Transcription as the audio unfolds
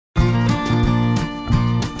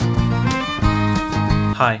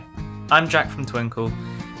Hi, I'm Jack from Twinkl,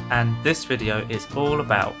 and this video is all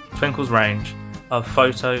about Twinkl's range of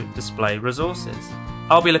photo display resources.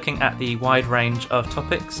 I'll be looking at the wide range of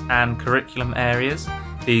topics and curriculum areas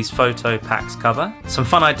these photo packs cover, some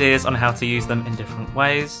fun ideas on how to use them in different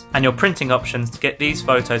ways, and your printing options to get these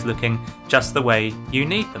photos looking just the way you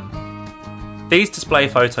need them. These display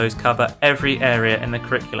photos cover every area in the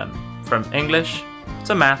curriculum, from English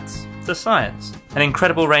to maths to science. An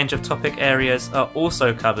incredible range of topic areas are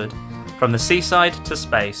also covered, from the seaside to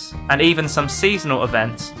space, and even some seasonal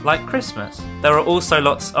events like Christmas. There are also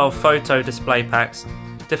lots of photo display packs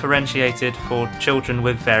differentiated for children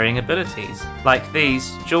with varying abilities, like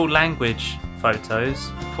these dual language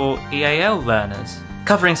photos for EAL learners.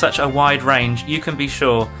 Covering such a wide range, you can be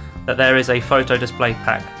sure that there is a photo display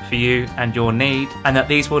pack for you and your need, and that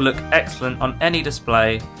these will look excellent on any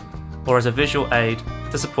display or as a visual aid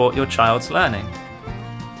to support your child's learning.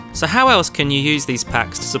 So how else can you use these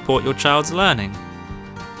packs to support your child's learning?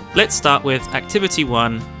 Let's start with Activity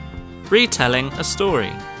 1, Retelling a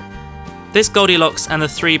Story. This Goldilocks and the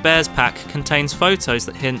Three Bears pack contains photos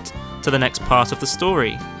that hint to the next part of the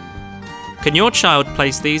story. Can your child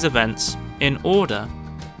place these events in order?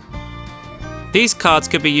 These cards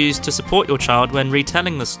could be used to support your child when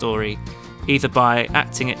retelling the story, either by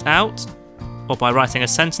acting it out or by writing a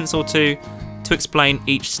sentence or two to explain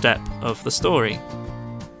each step of the story.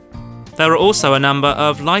 There are also a number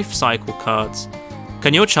of life cycle cards.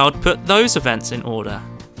 Can your child put those events in order?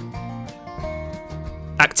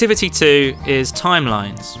 Activity 2 is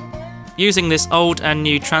Timelines. Using this old and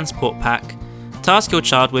new transport pack, task your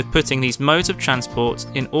child with putting these modes of transport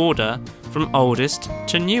in order from oldest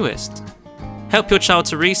to newest. Help your child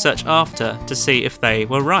to research after to see if they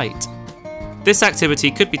were right. This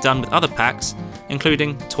activity could be done with other packs,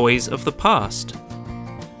 including Toys of the Past.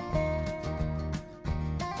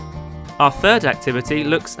 Our third activity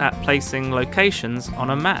looks at placing locations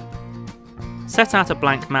on a map. Set out a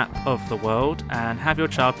blank map of the world and have your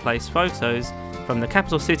child place photos from the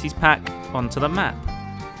Capital Cities pack onto the map.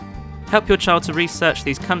 Help your child to research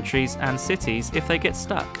these countries and cities if they get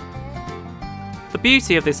stuck. The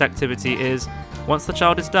beauty of this activity is, once the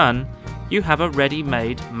child is done, you have a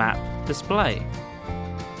ready-made map display.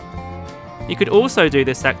 You could also do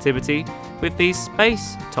this activity with these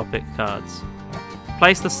space topic cards.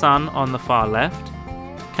 Place the sun on the far left.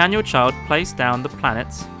 Can your child place down the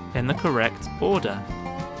planets in the correct order?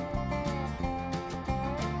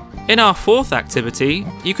 In our fourth activity,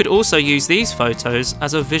 you could also use these photos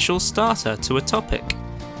as a visual starter to a topic.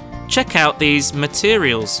 Check out these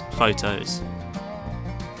materials photos.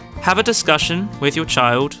 Have a discussion with your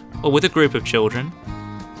child or with a group of children.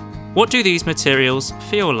 What do these materials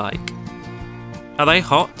feel like? Are they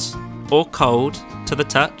hot or cold to the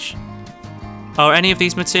touch? Are any of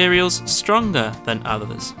these materials stronger than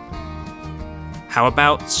others? How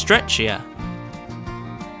about stretchier?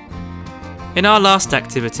 In our last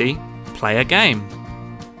activity, play a game.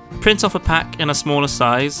 Print off a pack in a smaller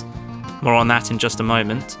size, more on that in just a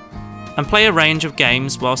moment, and play a range of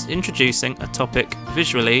games whilst introducing a topic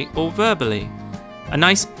visually or verbally. A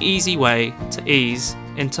nice easy way to ease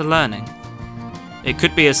into learning. It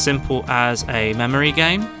could be as simple as a memory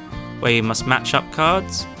game, where you must match up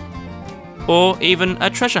cards, or even a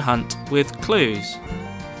treasure hunt with clues.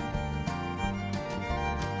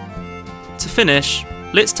 To finish,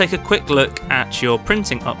 let's take a quick look at your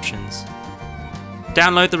printing options.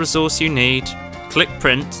 Download the resource you need, click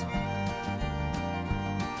print,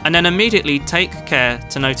 and then immediately take care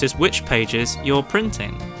to notice which pages you're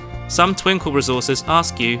printing. Some Twinkl resources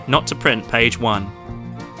ask you not to print page 1.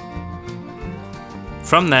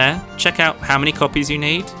 From there, check out how many copies you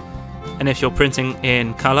need, and if you're printing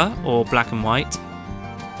in colour or black and white.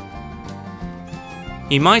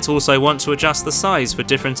 You might also want to adjust the size for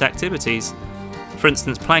different activities. For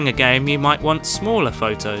instance, playing a game, you might want smaller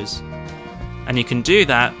photos, and you can do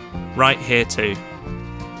that right here too.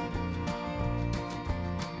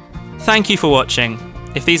 Thank you for watching.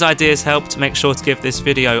 If these ideas helped, make sure to give this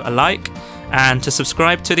video a like and to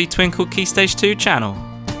subscribe to the Twinkl Key Stage 2 channel.